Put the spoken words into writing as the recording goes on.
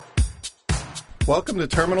Welcome to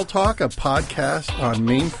Terminal Talk, a podcast on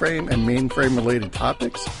mainframe and mainframe-related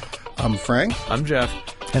topics. I'm Frank. I'm Jeff.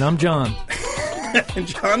 And I'm John. And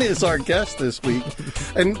John is our guest this week.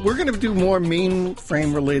 And we're going to do more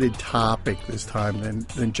mainframe-related topic this time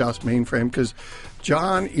than just mainframe, because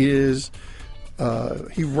John is,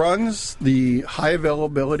 he runs the High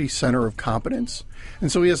Availability Center of Competence.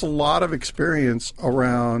 And so he has a lot of experience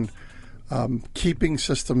around keeping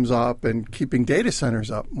systems up and keeping data centers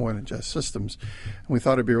up more than just systems. And we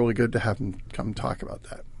thought it'd be really good to have him come talk about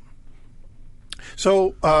that.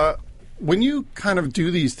 So when you kind of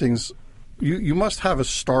do these things, you must have a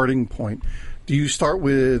starting point. Do you start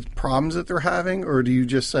with problems that they're having, or do you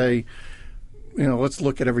just say, let's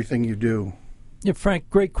look at everything you do? Yeah, Frank,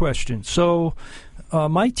 great question. So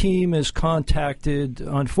my team is contacted,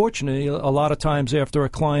 unfortunately, a lot of times after a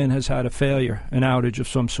client has had a failure, an outage of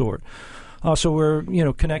some sort. So we're,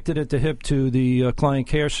 connected at the hip to the client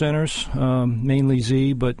care centers, mainly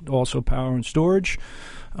Z, but also power and storage.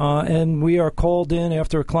 And we are called in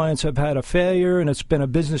after clients have had a failure, and it's been a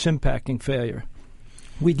business impacting failure.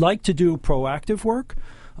 We'd like to do proactive work,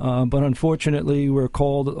 but unfortunately we're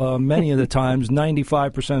called many of the times,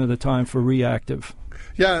 95% of the time, for reactive.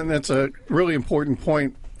 Yeah, and that's a really important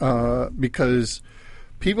point because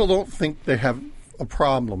people don't think they have a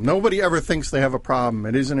problem. Nobody ever thinks they have a problem.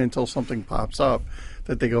 It isn't until something pops up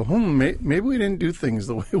that they go, maybe we didn't do things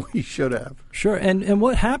the way we should have. Sure, and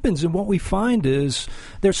what happens and what we find is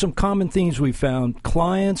there's some common themes we found.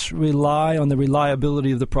 Clients rely on the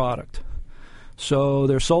reliability of the product. So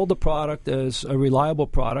they're sold the product as a reliable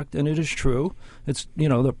product, and it is true. It's, the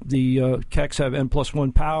KECs have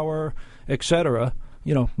N+1 power, et cetera,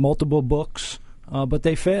 multiple books, but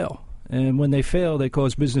they fail. And when they fail, they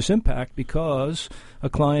cause business impact because a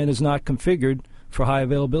client is not configured for high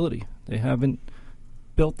availability. They haven't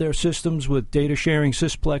built their systems with data sharing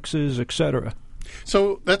sysplexes, et cetera.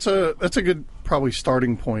 So that's a good probably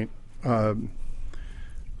starting point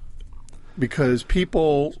because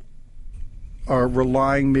people are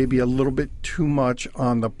relying maybe a little bit too much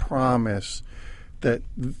on the promise that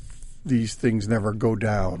these things never go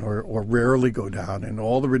down or rarely go down and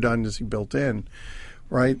all the redundancy built in,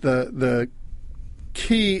 right? The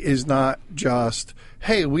key is not just,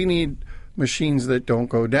 hey, we need machines that don't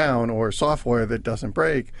go down or software that doesn't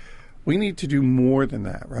break. We need to do more than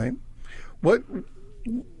that, right? Where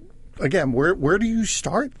do you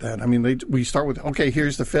start then? I mean, we start with, okay,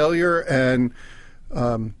 here's the failure, and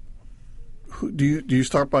do you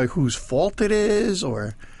start by whose fault it is,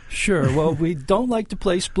 or? Sure. Well, we don't like to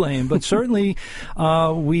place blame, but certainly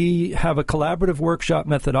we have a collaborative workshop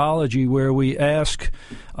methodology where we ask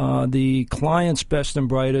the client's best and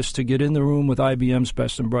brightest to get in the room with IBM's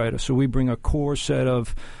best and brightest. So we bring a core set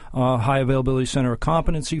of High Availability Center of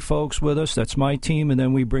Competency folks with us. That's my team. And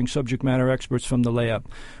then we bring subject matter experts from the lab,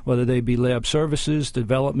 whether they be lab services,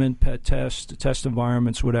 development, pet test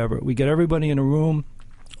environments, whatever. We get everybody in a room.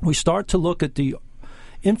 We start to look at the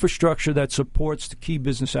infrastructure that supports the key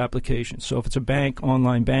business applications. So if it's a bank,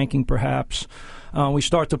 online banking perhaps, we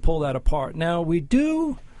start to pull that apart. Now, we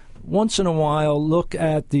do once in a while look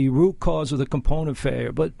at the root cause of the component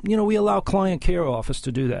failure, but, we allow client care office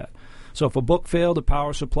to do that. So if a book failed, a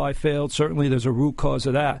power supply failed, certainly there's a root cause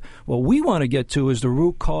of that. What we want to get to is the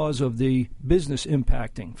root cause of the business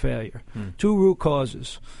impacting failure. Two root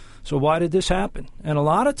causes. So why did this happen? And a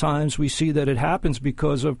lot of times we see that it happens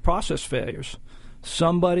because of process failures.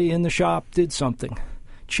 Somebody in the shop did something,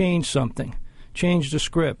 changed the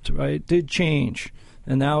script, right? Did change.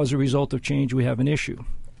 And now as a result of change, we have an issue.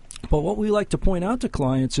 But what we like to point out to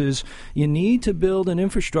clients is you need to build an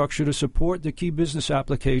infrastructure to support the key business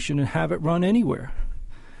application and have it run anywhere,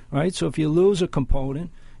 right? So if you lose a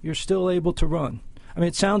component, you're still able to run. I mean,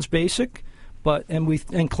 it sounds basic,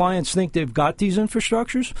 and clients think they've got these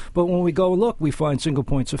infrastructures, but when we go look, we find single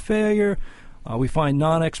points of failure, we find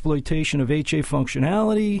non-exploitation of HA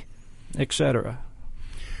functionality, et cetera.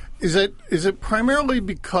 Is it primarily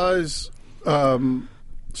because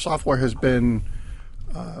software has been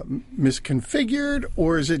misconfigured,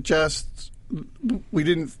 or is it just we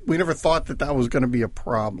never thought that was going to be a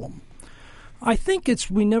problem? I think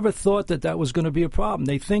we never thought that was going to be a problem.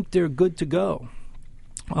 They think they're good to go,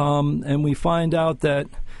 and we find out that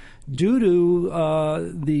due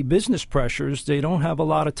to the business pressures, they don't have a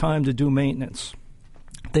lot of time to do maintenance.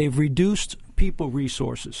 They've reduced people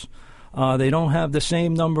resources. They don't have the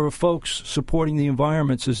same number of folks supporting the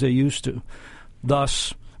environments as they used to.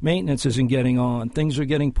 Thus, maintenance isn't getting on. Things are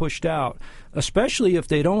getting pushed out, especially if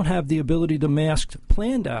they don't have the ability to mask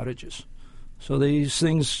planned outages. So these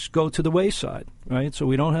things go to the wayside, right? So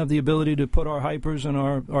we don't have the ability to put our hypers and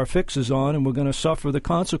our fixes on, and we're going to suffer the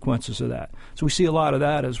consequences of that. So we see a lot of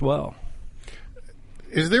that as well.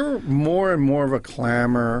 Is there more and more of a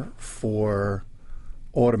clamor for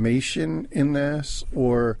automation in this,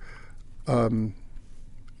 or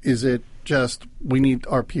is it just we need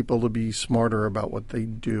our people to be smarter about what they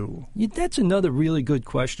do? Yeah, that's another really good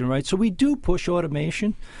question, right? So we do push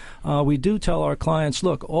automation. We do tell our clients,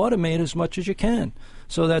 look, automate as much as you can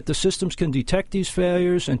so that the systems can detect these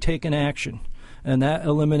failures and take an action. And that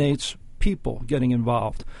eliminates people getting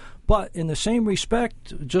involved. But in the same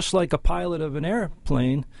respect, just like a pilot of an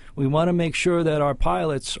airplane, we want to make sure that our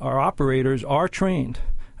pilots, our operators, are trained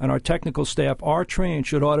and our technical staff are trained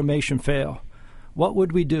should automation fail. What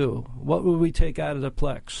would we do? What would we take out of the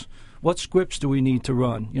Plex? What scripts do we need to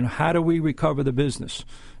run? How do we recover the business?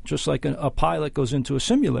 Just like a pilot goes into a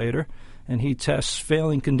simulator and he tests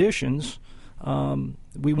failing conditions,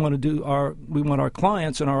 we want our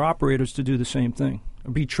clients and our operators to do the same thing,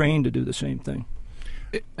 or be trained to do the same thing.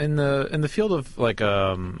 In the field of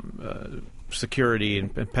security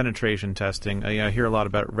and penetration testing, I hear a lot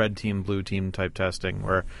about red team, blue team type testing,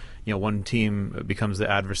 where one team becomes the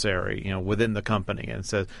adversary, within the company and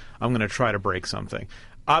says, "I'm going to try to break something."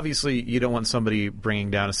 Obviously, you don't want somebody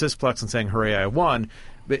bringing down a Sysplex and saying, "Hooray, I won."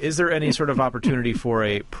 But is there any sort of opportunity for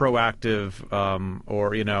a proactive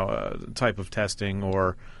type of testing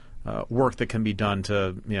or work that can be done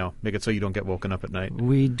to make it so you don't get woken up at night?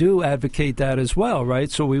 We do advocate that as well, right?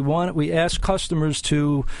 So we ask customers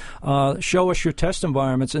to show us your test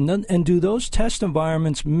environments, and do those test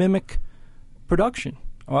environments mimic production?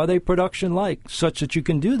 Are they production-like, such that you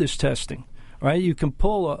can do this testing, right? You can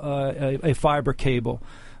pull a fiber cable,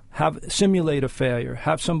 simulate a failure,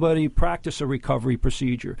 have somebody practice a recovery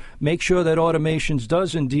procedure, make sure that automations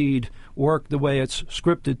does indeed work the way it's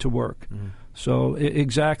scripted to work. Mm-hmm. So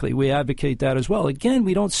exactly, we advocate that as well. Again,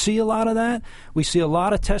 we don't see a lot of that. We see a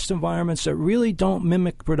lot of test environments that really don't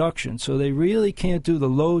mimic production, so they really can't do the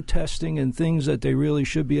load testing and things that they really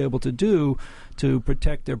should be able to do to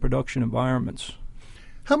protect their production environments.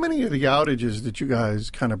 How many of the outages that you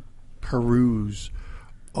guys kind of peruse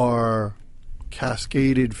are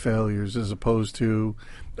cascaded failures as opposed to,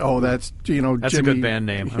 that's Jimmy. A good band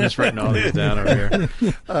name. I'm just writing all these down over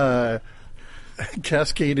here.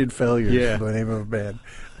 Cascaded failures is the name of a band.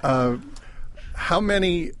 How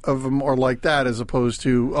many of them are like that as opposed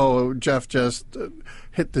to, Jeff just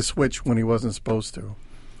hit the switch when he wasn't supposed to?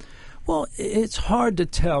 Well, it's hard to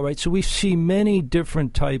tell, right? So we see many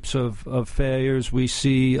different types of failures. We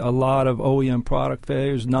see a lot of OEM product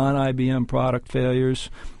failures, non-IBM product failures,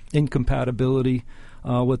 incompatibility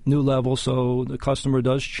with new levels, so the customer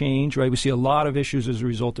does change, right? We see a lot of issues as a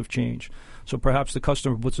result of change. So perhaps the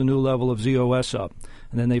customer puts a new level of ZOS up,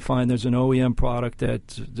 and then they find there's an OEM product that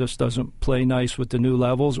just doesn't play nice with the new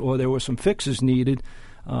levels, or there were some fixes needed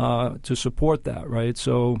to support that, right?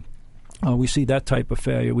 So we see that type of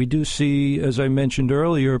failure. We do see, as I mentioned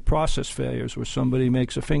earlier, process failures where somebody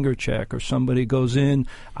makes a finger check or somebody goes in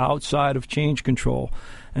outside of change control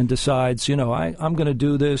and decides, I'm going to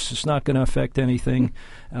do this, it's not going to affect anything,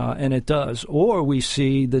 and it does. Or we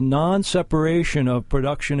see the non-separation of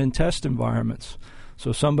production and test environments.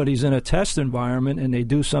 So somebody's in a test environment and they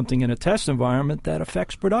do something in a test environment that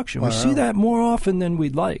affects production. Wow. We see that more often than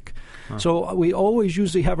we'd like. Huh. So we always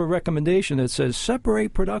usually have a recommendation that says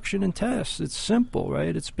separate production and test. It's simple,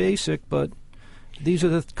 right? It's basic, but these are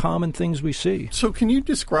the common things we see. So can you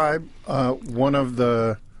describe one of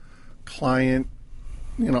the client,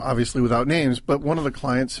 obviously without names, but one of the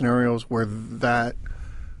client scenarios where that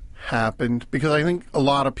happened? Because I think a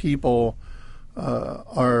lot of people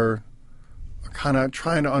are kind of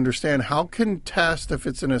trying to understand how can test, if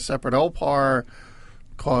it's in a separate LPAR,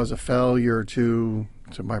 cause a failure to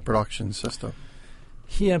my production system?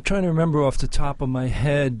 Yeah, I'm trying to remember off the top of my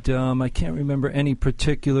head. I can't remember any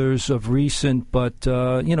particulars of recent, but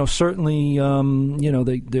certainly,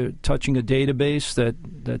 they're touching a database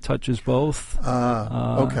that touches both.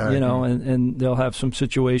 Okay. And they'll have some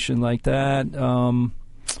situation like that.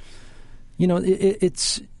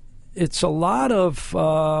 It's a lot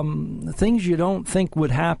of things you don't think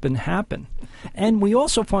would happen. And we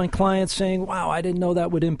also find clients saying, wow, I didn't know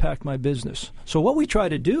that would impact my business. So what we try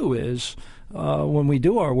to do is, when we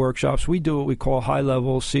do our workshops, we do what we call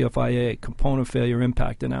high-level CFIA, component failure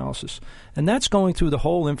impact analysis. And that's going through the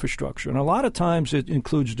whole infrastructure. And a lot of times it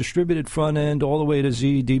includes distributed front end all the way to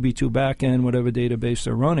Z, DB2 back end, whatever database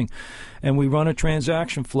they're running. And we run a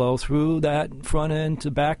transaction flow through that front end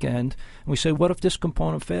to back end. And we say, what if this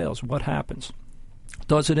component fails? What happens?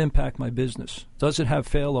 Does it impact my business? Does it have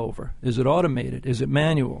failover? Is it automated? Is it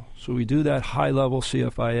manual? So we do that high-level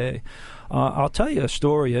CFIA. I'll tell you a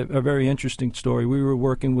story, a very interesting story. We were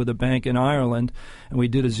working with a bank in Ireland, and we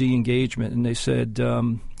did a Z engagement, and they said,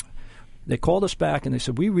 they called us back, and they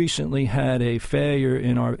said, we recently had a failure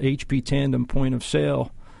in our HP Tandem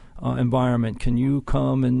point-of-sale environment. Can you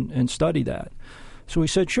come and study that? So we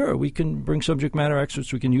said, sure, we can bring subject matter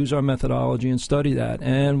experts. We can use our methodology and study that.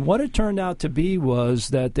 And what it turned out to be was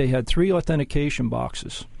that they had 3 authentication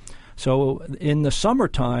boxes. So in the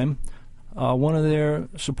summertime, one of their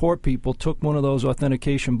support people took one of those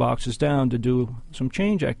authentication boxes down to do some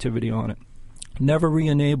change activity on it. Never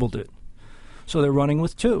re-enabled it. So they're running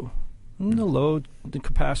with 2. And the load, the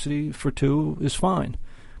capacity for 2 is fine.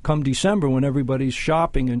 Come December, when everybody's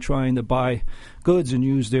shopping and trying to buy goods and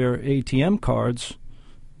use their ATM cards,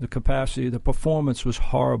 the capacity, the performance was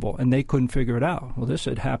horrible, and they couldn't figure it out. Well, this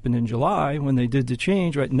had happened in July when they did the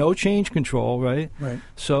change, right? No change control, right? Right.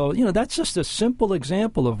 So, that's just a simple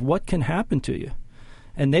example of what can happen to you.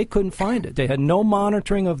 And they couldn't find it. They had no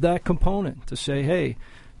monitoring of that component to say, hey,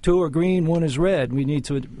 2 are green, 1 is red. We need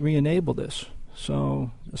to re-enable this. So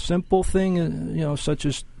a simple thing, such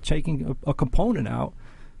as taking a component out,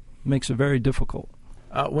 makes it very difficult.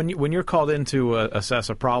 When you're called in to assess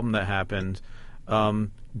a problem that happened,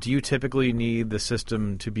 do you typically need the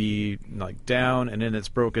system to be like down and in its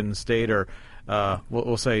broken state, or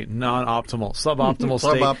we'll say non-optimal,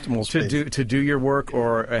 suboptimal state to do your work,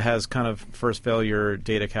 or has kind of first failure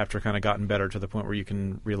data capture kind of gotten better to the point where you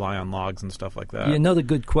can rely on logs and stuff like that? Yeah, another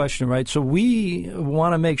good question, right? So we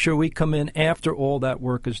want to make sure we come in after all that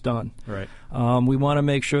work is done. Right. We want to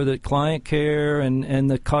make sure that client care and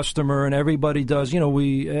the customer and everybody does.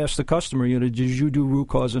 We ask the customer, did you do root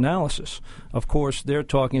cause analysis? Of course, they're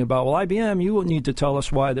talking about, well, IBM, you need to tell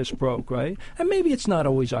us why this broke, right? And maybe it's not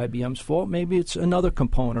always IBM's fault. Maybe it's another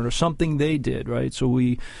component or something they did, right? So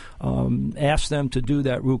we ask them to do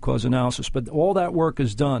that root cause analysis. But all that work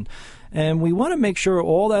is done. And we want to make sure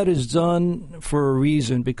all that is done for a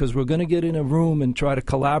reason, because we're going to get in a room and try to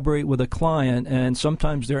collaborate with a client, and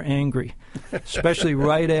sometimes they're angry, especially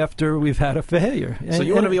right after we've had a failure. So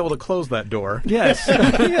you want to be able to close that door. Yes,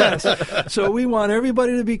 yes. So we want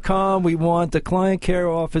everybody to be calm. We want the client care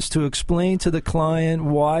office to explain to the client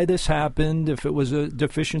why this happened, if it was a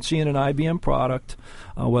deficiency in an IBM product,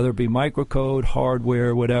 whether it be microcode,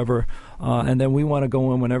 hardware, whatever. And then we want to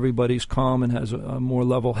go in when everybody's calm and has a more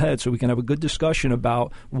level head, so we can have a good discussion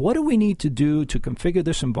about what do we need to do to configure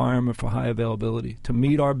this environment for high availability to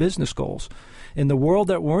meet our business goals. In the world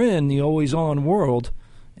that we're in, the always-on world,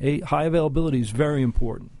 high availability is very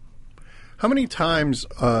important. How many times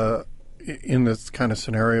in this kind of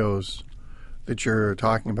scenarios that you're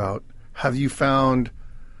talking about have you found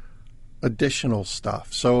additional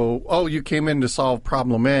stuff? So, you came in to solve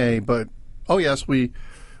problem A, but, yes, we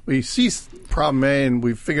see problem A and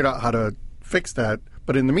we've figured out how to fix that,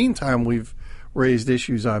 but in the meantime, we've raised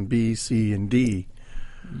issues on B, C, and D.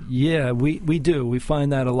 Yeah, we do. We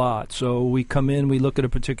find that a lot. So we come in, we look at a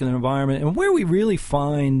particular environment, and where we really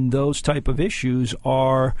find those type of issues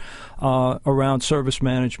are around service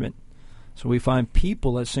management. So we find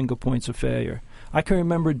people as single points of failure. I can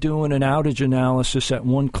remember doing an outage analysis at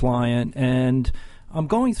one client, and I'm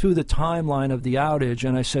going through the timeline of the outage,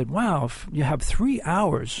 and I said, wow, if you have 3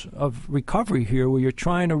 hours of recovery here where you're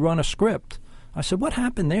trying to run a script. I said, what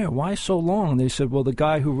happened there? Why so long? They said, well, the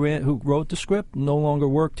guy who wrote the script no longer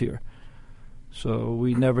worked here. So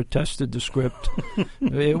we never tested the script.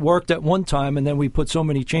 It worked at one time, and then we put so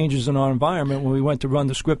many changes in our environment. When we went to run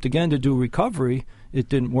the script again to do recovery, it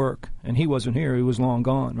didn't work. And he wasn't here. He was long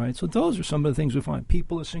gone, right? So those are some of the things we find.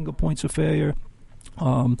 People as single points of failure.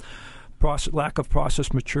 Lack of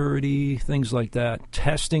process maturity, things like that.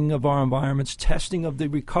 Testing of our environments, testing of the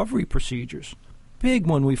recovery procedures. Big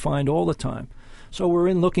one we find all the time. So we're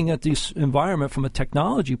in looking at this environment from a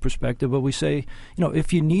technology perspective, but we say,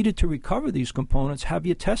 if you needed to recover these components, have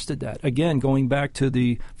you tested that? Again, going back to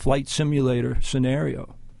the flight simulator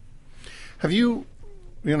scenario. Have you,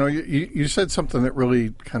 you said something that really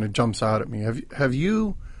kind of jumps out at me. Have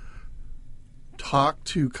you talked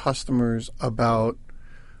to customers about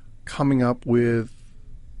coming up with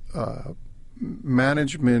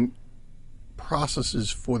management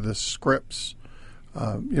processes for the scripts?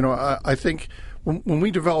 I think when we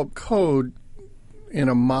develop code in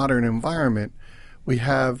a modern environment, we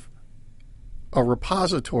have a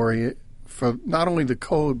repository for not only the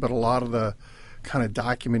code, but a lot of the kind of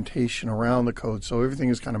documentation around the code. So everything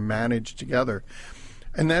is kind of managed together.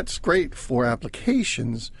 And that's great for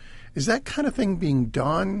applications. Is that kind of thing being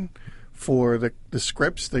done for the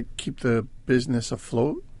scripts that keep the business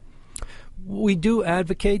afloat? We do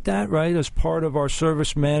advocate that, right, as part of our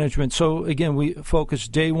service management. So, again, we focus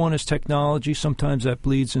day one is technology. Sometimes that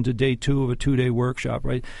bleeds into day two of a 2-day workshop,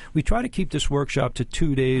 right? We try to keep this workshop to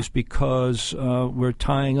 2 days because we're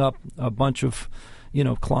tying up a bunch of,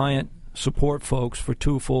 client support folks for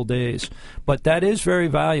 2 full days. But that is very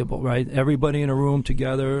valuable, right? Everybody in a room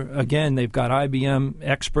together. Again, they've got IBM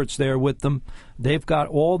experts there with them. They've got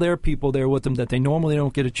all their people there with them that they normally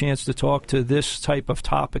don't get a chance to talk to this type of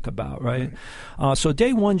topic about, right? So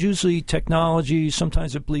day one's usually technology.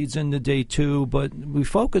 Sometimes it bleeds into day two, but we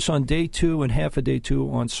focus on day two and half of day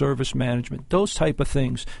two on service management, those type of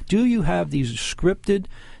things. Do you have these scripted,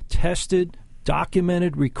 tested,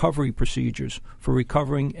 documented recovery procedures for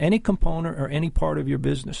recovering any component or any part of your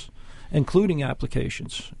business, including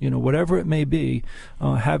applications, whatever it may be?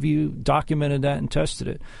 Have you documented that and tested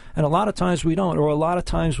it? And a lot of times we don't, or a lot of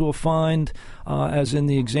times we'll find, as in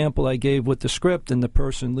the example I gave with the script and the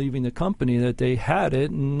person leaving the company, that they had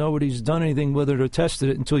it and nobody's done anything with it or tested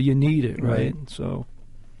it until you need it, right? So.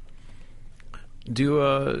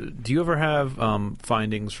 Do you ever have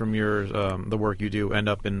findings from your the work you do end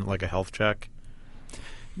up in like a health check?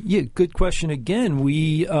 Yeah, good question. Again,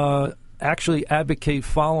 we actually advocate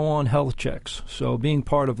follow-on health checks. So being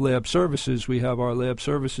part of lab services, we have our lab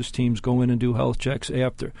services teams go in and do health checks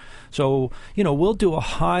after. So, we'll do a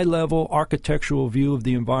high-level architectural view of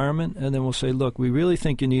the environment, and then we'll say, look, we really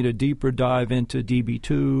think you need a deeper dive into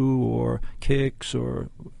DB2 or KICS or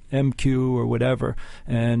MQ or whatever,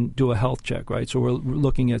 and do a health check, right? So we're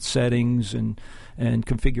looking at settings and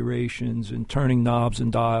configurations and turning knobs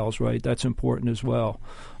and dials, right? That's important as well.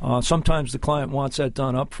 Sometimes the client wants that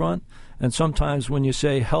done up front, and sometimes when you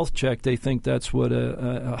say health check, they think that's what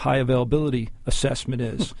a high availability assessment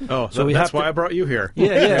is. Oh, so that's why I brought you here.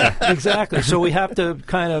 Yeah, exactly. So we have to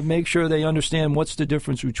kind of make sure they understand what's the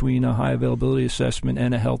difference between a high availability assessment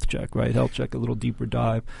and a health check, right? Health check, a little deeper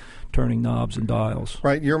dive, turning knobs and dials.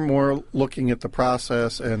 Right. You're more looking at the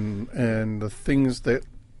process and the things that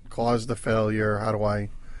cause the failure. How do I,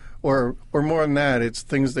 or more than that, it's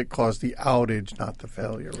things that cause the outage, not the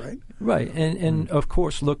failure, right? Right. And of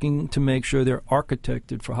course, looking to make sure they're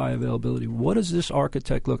architected for high availability. What does this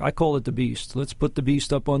architect look? I call it the beast. Let's put the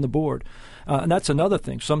beast up on the board. And that's another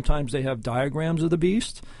thing. Sometimes they have diagrams of the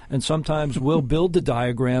beast, and sometimes we'll build the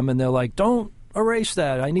diagram, and they're like, don't erase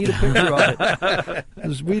that. I need a picture of it.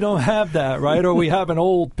 'Cause we don't have that, right? Or we have an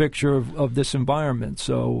old picture of this environment.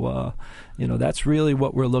 So, that's really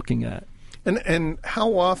what we're looking at. And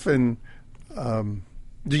how often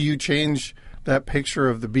do you change that picture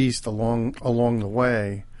of the beast along the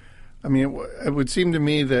way? I mean, it would seem to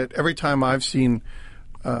me that every time I've seen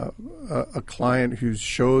a client who's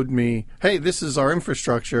showed me, hey, this is our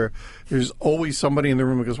infrastructure, there's always somebody in the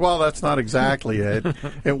room who goes, well, that's not exactly it.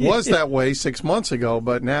 It was that way 6 months ago,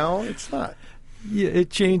 but now it's not. Yeah, it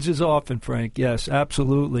changes often, Frank. Yes,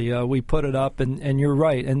 absolutely. We put it up, and you're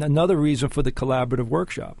right. And another reason for the collaborative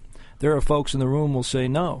workshop, there are folks in the room who will say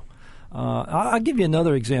no. I'll give you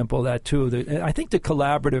another example of that, too. I think the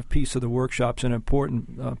collaborative piece of the workshop is an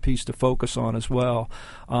important piece to focus on as well.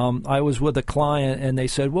 I was with a client, and they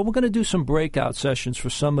said, well, we're going to do some breakout sessions for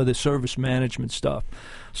some of the service management stuff.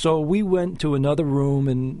 So we went to another room,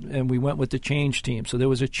 and we went with the change team. So there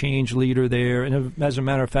was a change leader there. And as a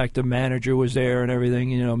matter of fact, the manager was there and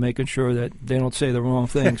everything, making sure that they don't say the wrong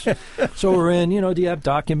things. So we're in, do you have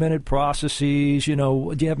documented processes?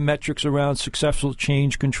 Do you have metrics around successful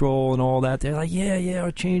change control and all that? They're like, yeah,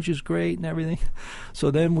 our change is great and everything.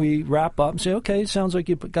 So then we wrap up and say, okay, it sounds like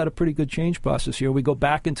you've got a pretty good change process here. We go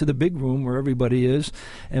back into the big room where everybody is,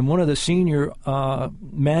 and one of the senior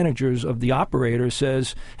managers of the operator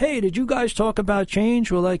says, hey, did you guys talk about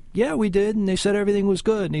change? We're like, yeah, we did. And they said everything was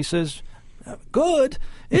good. And he says, good?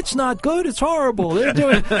 It's not good. It's horrible. They're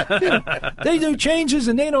doing, they do changes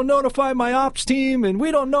and they don't notify my ops team and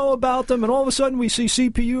we don't know about them. And all of a sudden we see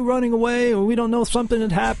CPU running away and we don't know something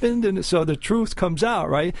had happened. And so the truth comes out,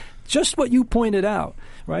 right? Just what you pointed out,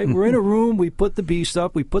 right? We're in a room. We put the beast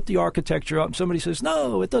up. We put the architecture up. And somebody says,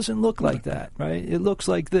 no, it doesn't look like that, right? It looks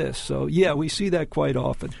like this. So, yeah, we see that quite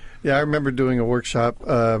often. Yeah, I remember doing a workshop,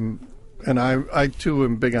 and I too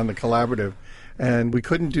am big on the collaborative, and we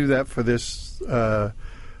couldn't do that for this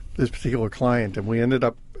particular client, and we ended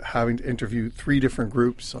up having to interview 3 different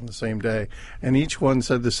groups on the same day, and each one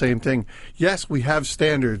said the same thing. Yes, we have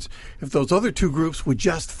standards. If those other 2 groups would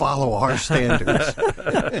just follow our standards.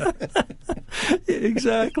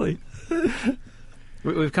 Exactly.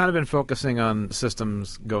 We've kind of been focusing on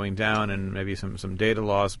systems going down and maybe some data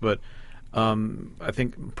loss, but I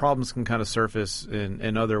think problems can kind of surface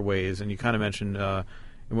in other ways, and you kind of mentioned in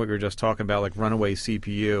what we were just talking about, like runaway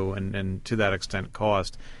CPU and to that extent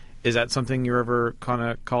cost. Is that something you're ever kind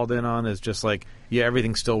of called in on? Is just like, yeah,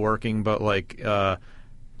 everything's still working, but like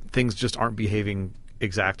things just aren't behaving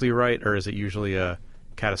exactly right, or is it usually a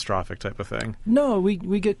catastrophic type of thing? No,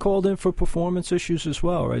 we get called in for performance issues as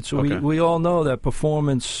well, right? So Okay. we all know that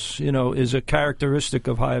performance, is a characteristic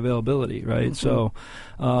of high availability, right? So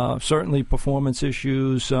certainly performance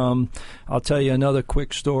issues. I'll tell you another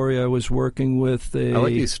quick story. I was working with I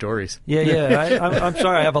like these stories. Yeah. I'm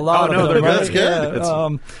sorry, I have a lot Oh, of no, them. they're Right? good. That's Yeah.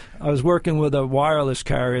 good. I was working with a wireless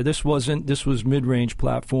carrier. This was mid-range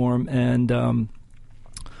platform, and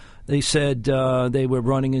they said they were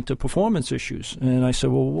running into performance issues. And I said,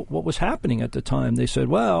 well, what was happening at the time? They said,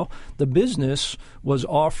 well, the business was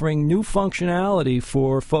offering new functionality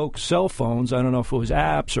for folks' cell phones. I don't know if it was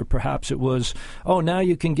apps or perhaps it was, now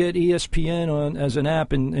you can get ESPN as an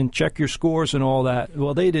app and check your scores and all that.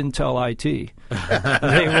 Well, they didn't tell IT.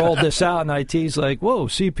 They rolled this out, and IT's like, whoa,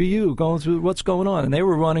 CPU, going through, what's going on? And they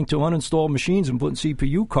were running to uninstall machines and putting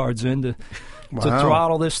CPU cards in to Wow.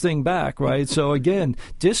 throttle this thing back, right? So again,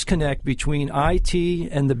 disconnect between IT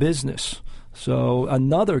and the business. So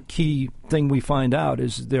another key thing we find out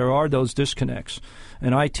is there are those disconnects,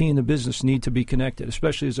 and IT and the business need to be connected,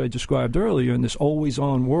 especially as I described earlier in this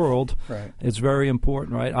always-on world. Right. It's very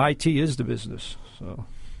important, right? IT is the business. So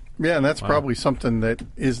Yeah, and that's probably something that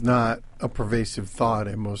is not a pervasive thought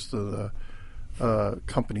in most of the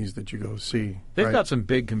companies that you go see. They've right? got some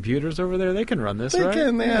big computers over there. They can run this, They right?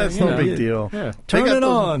 can, yeah, it's you no know. big deal. Yeah. turn got it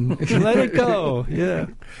those- on, let it go. Yeah.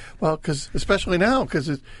 Well, because especially now, because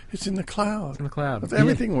it's in the cloud. In the cloud.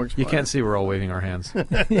 Everything works. You fine. can't see we're all waving our hands.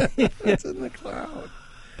 It's in the cloud.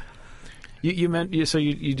 You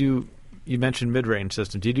mentioned mid-range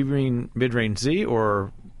system. Did you mean mid-range Z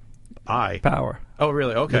or I? Power. Oh,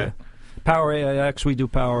 really? Okay. Yeah. Power AIX, we do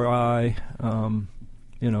Power I,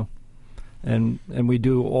 and we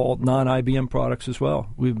do all non-IBM products as well.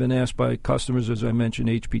 We've been asked by customers, as I mentioned,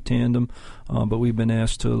 HP Tandem, but we've been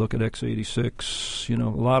asked to look at x86. A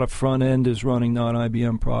lot of front end is running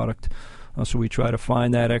non-IBM product. So we try to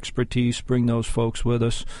find that expertise, bring those folks with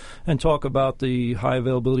us, and talk about the high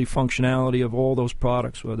availability functionality of all those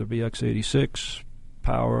products, whether it be x86,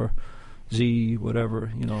 Power, Z,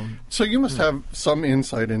 whatever, So you must have some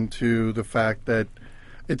insight into the fact that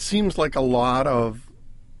it seems like a lot of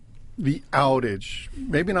the outage,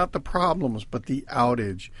 maybe not the problems, but the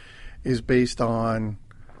outage is based on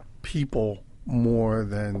people more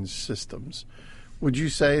than systems. Would you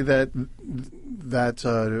say that that's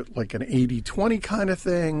like an 80-20 kind of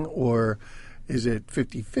thing, or is it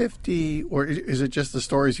 50-50, or is it just the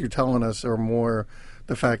stories you're telling us are more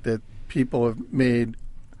the fact that people have made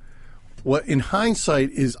what in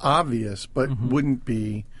hindsight is obvious but wouldn't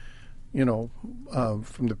be,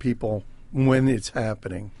 from the people when it's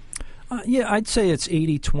happening? Yeah, I'd say it's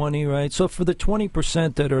 80-20, right? So for the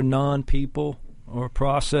 20% that are non-people or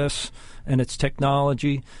process and it's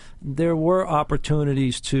technology, there were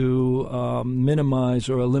opportunities to minimize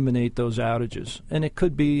or eliminate those outages. And it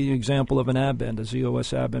could be an example of an adband, a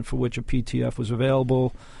ZOS adband for which a PTF was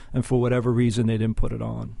available, and for whatever reason they didn't put it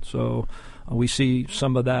on. So we see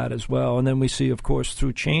some of that as well. And then we see, of course,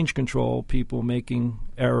 through change control, people making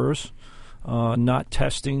errors, not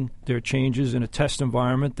testing their changes in a test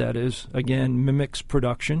environment that is, again, mimics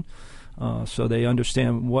production. So they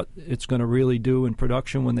understand what it's going to really do in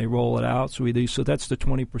production when they roll it out. So that's the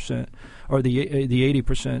 20%, or the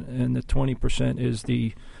 80%, and the 20% is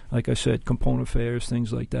the, like I said, component failures,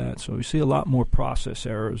 things like that. So we see a lot more process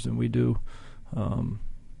errors than we do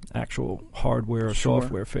actual hardware or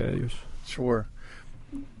software failures. Sure.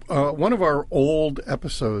 One of our old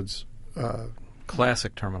episodes,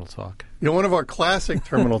 Classic terminal talk. one of our classic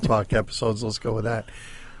Terminal Talk episodes, let's go with that.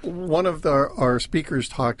 One of our speakers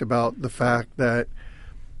talked about the fact that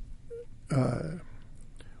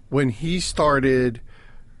when he started,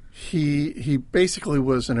 he basically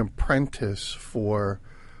was an apprentice in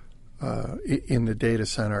the data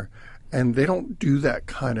center, and they don't do that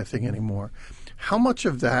kind of thing anymore. How much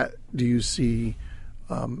of that do you see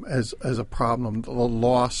as a problem? The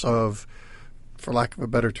loss of, for lack of a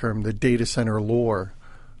better term, the data center lore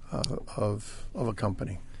of a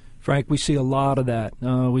company. Frank, we see a lot of that.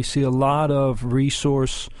 We see a lot of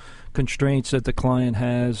resource constraints that the client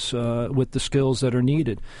has with the skills that are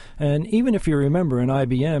needed. And even if you remember in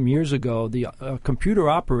IBM years ago, the computer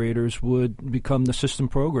operators would become the system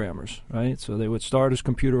programmers, right? So they would start as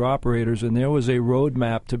computer operators, and there was a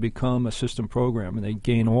roadmap to become a system programmer. And they'd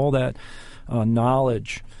gain all that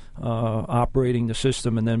knowledge operating the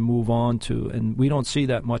system and then move on to, and we don't see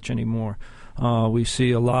that much anymore. We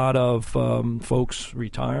see a lot of folks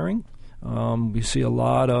retiring. We see a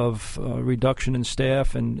lot of reduction in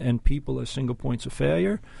staff and people as single points of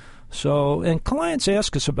failure. So, and clients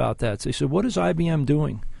ask us about that. They said, what is IBM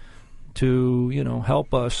doing to,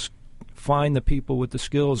 help us find the people with the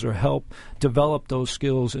skills or help develop those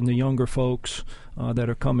skills in the younger folks that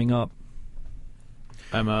are coming up?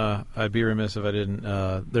 I'd be remiss if I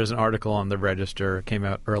didn't. There's an article on the Register. It came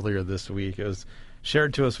out earlier this week. It was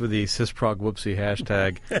shared to us with the Sysprog Whoopsie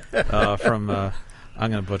hashtag from,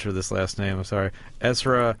 I'm going to butcher this last name, I'm sorry,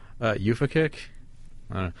 Esra Ufakik?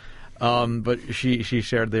 I don't know. But she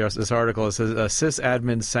shared this article. It says,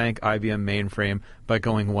 sysadmin sank IBM mainframe by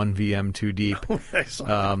going one VM too deep.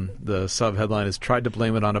 The sub-headline is, tried to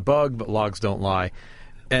blame it on a bug, but logs don't lie.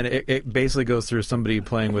 And it basically goes through somebody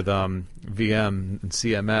playing with VM and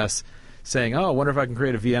CMS saying, oh, I wonder if I can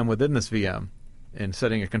create a VM within this VM, and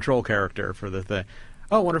setting a control character for the thing.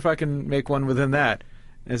 Oh, I wonder if I can make one within that.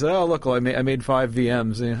 And I said, oh, look, I made 5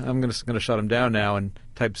 VMs. I'm going to shut them down now, and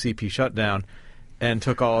type CP shutdown. And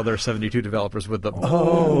took all their 72 developers with them.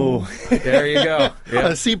 Oh. There you go. Yeah.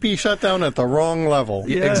 A CP shutdown at the wrong level.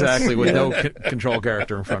 Yeah, exactly, with no control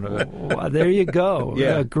character in front of it. Well, there you go.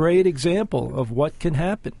 Yeah. A great example of what can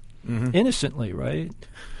happen innocently, right?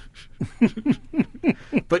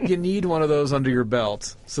 But you need one of those under your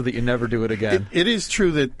belt so that you never do it again. It is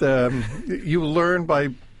true that you learn by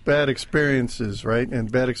bad experiences, right?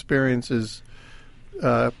 And bad experiences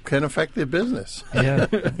can affect their business. Yeah,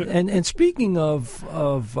 and speaking of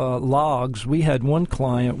logs, we had one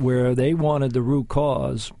client where they wanted the root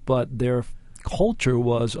cause, but their culture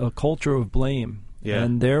was a culture of blame. Yeah.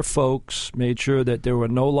 And their folks made sure that there were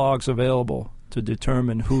no logs available to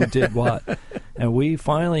determine who did what. And we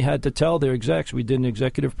finally had to tell their execs, we did an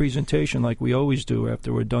executive presentation like we always do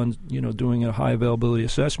after we're done, doing a high availability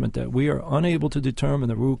assessment, that we are unable to determine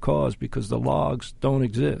the root cause because the logs don't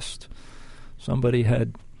exist. Somebody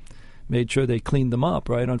had made sure they cleaned them up,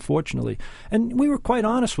 right, unfortunately. And we were quite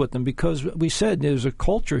honest with them because we said there's a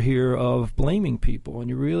culture here of blaming people, and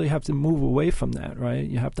you really have to move away from that, right?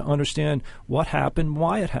 You have to understand what happened,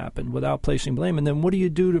 why it happened, without placing blame. And then what do you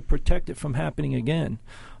do to protect it from happening again?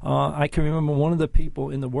 I can remember one of the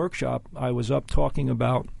people in the workshop, I was up talking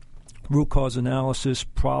about root cause analysis,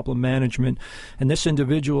 problem management, and this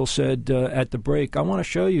individual said at the break, I want to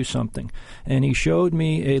show you something. And he showed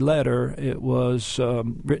me a letter. It was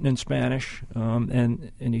written in Spanish,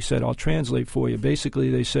 and he said, I'll translate for you. Basically,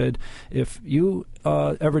 they said, if you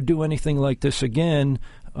ever do anything like this again,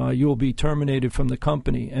 you will be terminated from the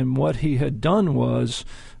company. And what he had done was,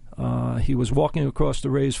 he was walking across the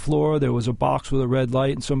raised floor. There was a box with a red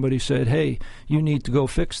light, and somebody said, hey, you need to go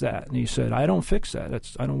fix that. And he said, I don't fix that.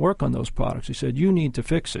 I don't work on those products. He said, you need to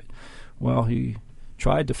fix it. Well, he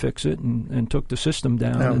tried to fix it and took the system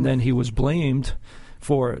down, and then he was blamed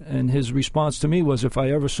for it. And his response to me was, if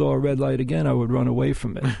I ever saw a red light again, I would run away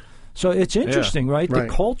from it. So it's interesting, right? The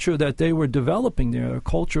culture that they were developing there, a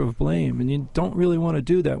culture of blame. And you don't really want to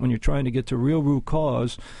do that when you're trying to get to real root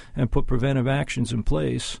cause and put preventive actions in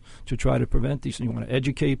place to try to prevent these. You want to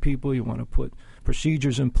educate people. You want to put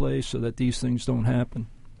procedures in place so that these things don't happen.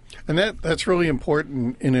 And that's really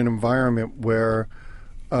important in an environment where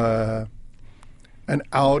an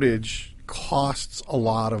outage costs a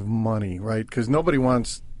lot of money, right? Because nobody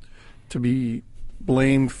wants to be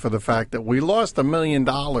blamed for the fact that we lost $1 million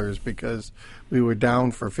because we were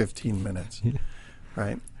down for 15 minutes,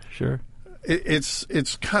 right? Sure.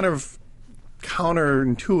 It's kind of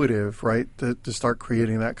counterintuitive, right, to start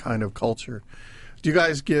creating that kind of culture. Do you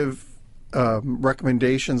guys give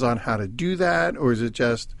recommendations on how to do that, or is it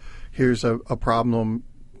just, here's a problem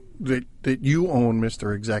that you own,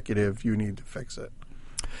 Mr. Executive, you need to fix it?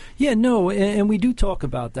 Yeah, no, and we do talk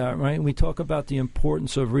about that, right? We talk about the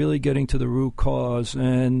importance of really getting to the root cause,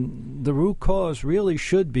 and the root cause really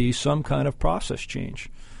should be some kind of process change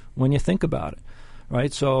when you think about it,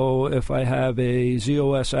 right? So if I have a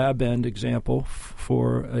ZOS Abend example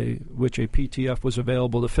for which a PTF was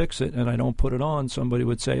available to fix it, and I don't put it on, somebody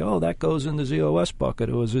would say, oh, that goes in the ZOS bucket.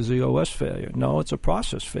 It was a ZOS failure. No, it's a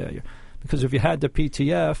process failure. Because if you had the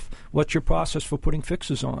PTF, what's your process for putting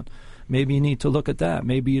fixes on? Maybe you need to look at that.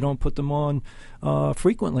 Maybe you don't put them on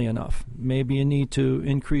frequently enough. Maybe you need to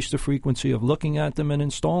increase the frequency of looking at them and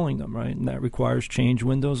installing them, right? And that requires change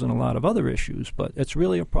windows and a lot of other issues. But it's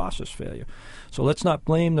really a process failure. So let's not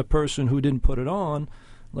blame the person who didn't put it on.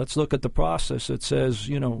 Let's look at the process that says,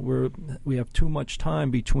 we have too much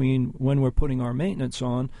time between when we're putting our maintenance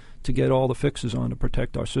on to get all the fixes on to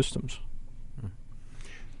protect our systems.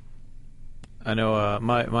 I know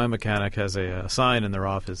my mechanic has a sign in their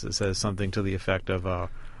office that says something to the effect of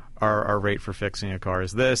our rate for fixing a car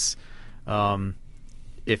is this.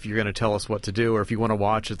 if you're going to tell us what to do, or if you want to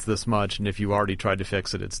watch, it's this much, and if you already tried to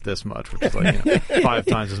fix it, it's this much, which is like 5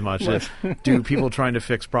 times as much. Do people trying to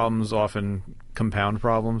fix problems often compound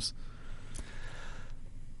problems?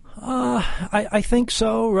 I think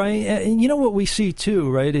so, right? And you know what we see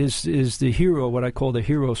too, right, is the hero, what I call the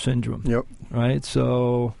hero syndrome. Yep. Right?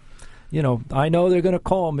 So, I know they're going to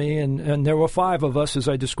call me, and there were 5 of us, as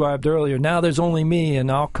I described earlier. Now there's only me,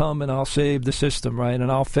 and I'll come and I'll save the system, right?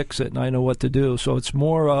 And I'll fix it, and I know what to do. So it's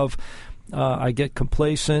more of I get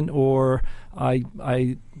complacent, or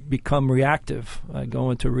I become reactive. I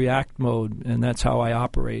go into react mode, and that's how I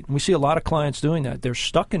operate. And we see a lot of clients doing that. They're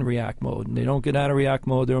stuck in react mode, and they don't get out of react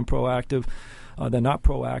mode. They're in proactive. They're not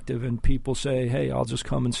proactive, and people say, hey, I'll just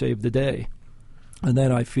come and save the day. And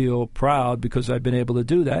then I feel proud because I've been able to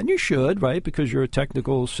do that. And you should, right, because you're a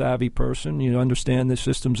technical savvy person. You understand the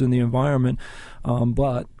systems in the environment.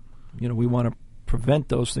 But, we want to prevent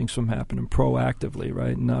those things from happening proactively,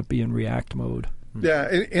 right, and not be in react mode.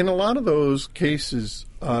 Yeah, in a lot of those cases,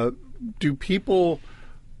 do people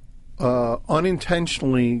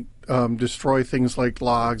unintentionally destroy things like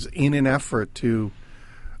logs in an effort to,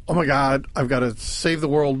 oh my God, I've got to save the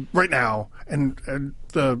world right now, and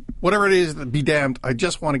the whatever it is, be damned, I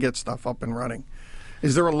just want to get stuff up and running.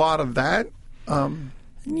 Is there a lot of that?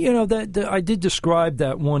 That I did describe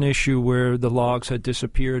that one issue where the logs had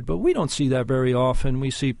disappeared, but we don't see that very often.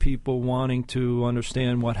 We see people wanting to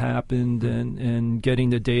understand what happened and getting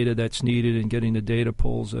the data that's needed and getting the data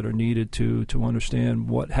pulls that are needed to understand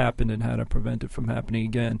what happened and how to prevent it from happening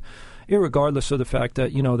again, irregardless of the fact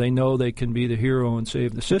that, they know they can be the hero and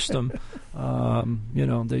save the system.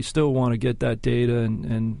 They still want to get that data.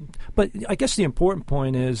 But I guess the important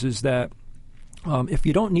point is that if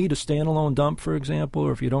you don't need a standalone dump, for example,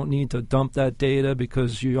 or if you don't need to dump that data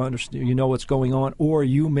because you understand, what's going on, or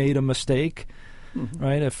you made a mistake,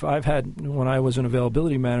 right? If when I was an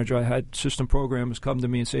availability manager, I had system programmers come to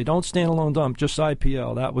me and say, "Don't standalone dump, just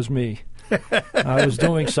IPL." That was me. I was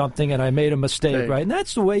doing something and I made a mistake, right? And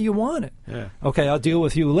that's the way you want it. Yeah. Okay, I'll deal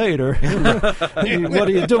with you later. What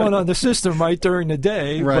are you doing on the system, right, during the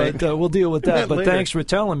day? Right. But we'll deal with that. But later. Thanks for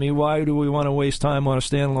telling me. Why do we want to waste time on a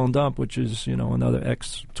standalone dump, which is, another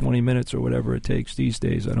X 20 minutes or whatever it takes these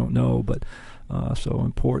days? I don't know, but so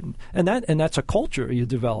important. And that's a culture you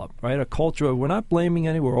develop, right? A culture of, we're not blaming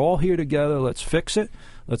anyone. We're all here together. Let's fix it.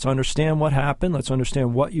 Let's understand what happened. Let's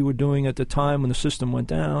understand what you were doing at the time when the system went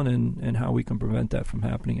down and how we can prevent that from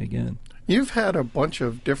happening again. You've had a bunch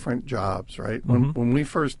of different jobs, right? When we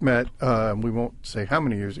first met, we won't say how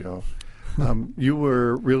many years ago, you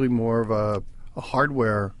were really more of a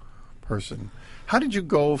hardware person. How did you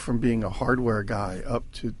go from being a hardware guy up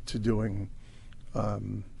to doing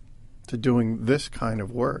this kind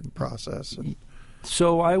of work process?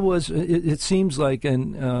 So I was, it seems like,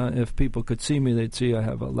 and if people could see me, they'd see I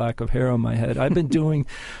have a lack of hair on my head. I've been doing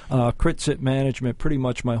CritSit management pretty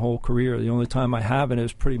much my whole career. The only time I haven't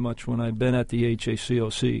is pretty much when I've been at the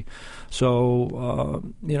HACOC.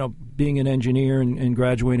 So, being an engineer and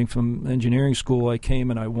graduating from engineering school, I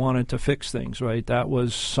came and I wanted to fix things, right? That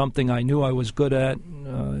was something I knew I was good at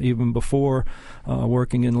even before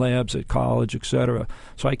working in labs at college, et cetera.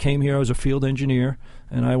 So I came here, I was a field engineer,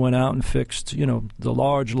 and I went out and fixed, the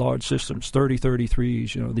large systems,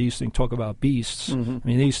 3033s, these things, talk about beasts. I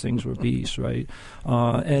mean, these things were beasts, right?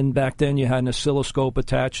 And back then you had an oscilloscope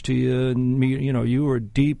attached to you, and, you were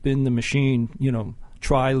deep in the machine,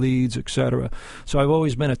 tri-leads, et cetera. So I've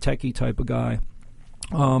always been a techie type of guy.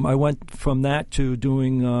 I went from that to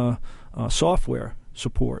doing software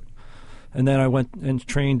support. And then I went and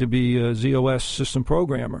trained to be a ZOS system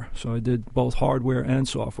programmer. So I did both hardware and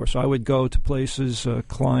software. So I would go to places,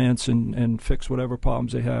 clients, and fix whatever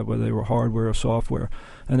problems they had, whether they were hardware or software.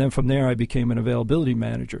 And then from there I became an availability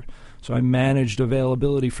manager. So I managed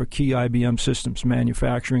availability for key IBM systems,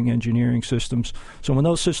 manufacturing, engineering systems. So when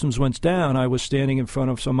those systems went down, I was standing in front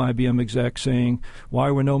of some IBM execs saying, why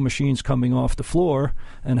were no machines coming off the floor,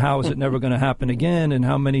 and how is it never going to happen again, and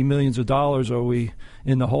how many millions of dollars are we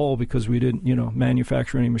in the hole because we didn't,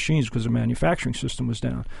 manufacture any machines because the manufacturing system was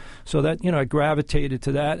down. So that, I gravitated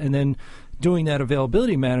to that, and then doing that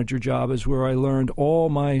availability manager job is where I learned all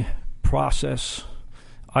my process,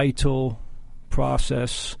 ITIL,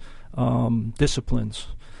 process disciplines,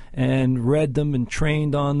 and read them and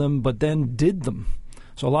trained on them, but then did them.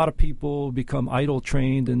 So a lot of people become ITIL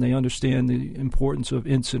trained, and they understand the importance of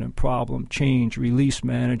incident, problem, change, release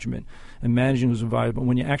management, and managing those environments. But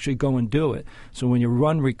when you actually go and do it, so when you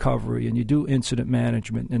run recovery and you do incident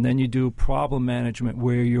management, and then you do problem management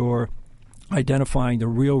where you're identifying the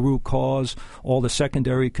real root cause, all the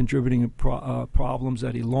secondary contributing problems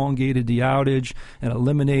that elongated the outage, and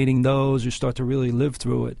eliminating those. You start to really live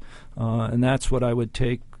through it. And that's what I would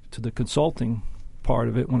take to the consulting part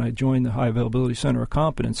of it when I joined the High Availability Center of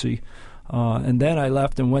Competency. And then I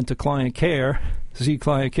left and went to client care, Z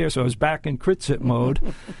Client Care. So I was back in CritSit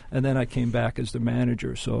mode, and then I came back as the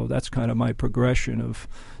manager. So that's kind of my progression of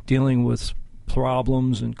dealing with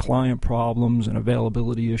problems and client problems and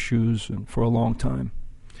availability issues, and for a long time.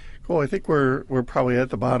 Cool. I think we're probably at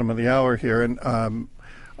the bottom of the hour here, and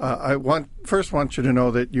I want you to know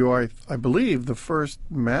that you are, I believe, the first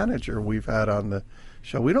manager we've had on the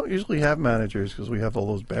show. We don't usually have managers because we have all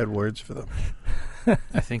those bad words for them.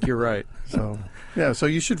 I think you're right. So, yeah, so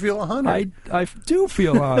you should feel honored. I do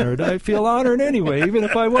feel honored. I feel honored anyway, even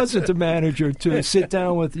if I wasn't the manager, to sit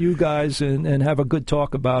down with you guys and have a good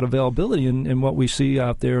talk about availability and what we see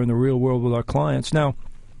out there in the real world with our clients. Now,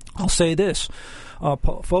 I'll say this.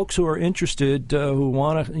 Folks who are interested, who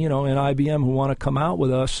want to, in IBM, who want to come out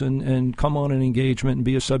with us and come on an engagement and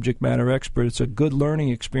be a subject matter expert, it's a good learning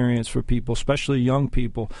experience for people, especially young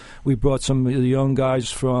people. We brought some of the young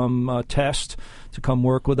guys from Test to come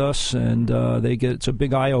work with us, and it's a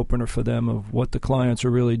big eye-opener for them of what the clients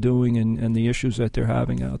are really doing and the issues that they're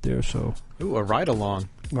having out there. So, ooh, a ride-along.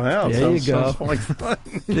 Wow, there you go. Sounds like fun.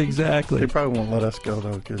 Exactly. They probably won't let us go,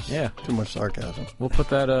 though, because too much sarcasm. We'll put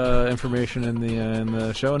that information in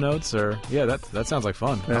the show notes, or that sounds like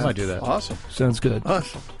fun. Yeah. I might do that. Awesome. Sounds good.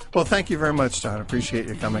 Awesome. Well, thank you very much, John. Appreciate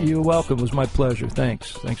you coming. You're welcome. It was my pleasure.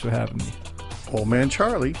 Thanks for having me. Old Man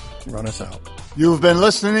Charlie, run us out. You've been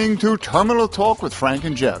listening to Terminal Talk with Frank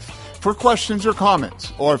and Jeff. For questions or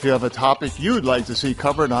comments, or if you have a topic you'd like to see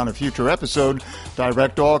covered on a future episode,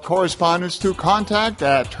 direct all correspondence to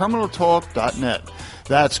contact@terminaltalk.net.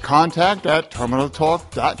 That's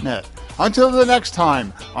contact@terminaltalk.net. Until the next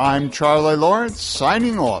time, I'm Charlie Lawrence,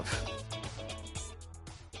 signing off.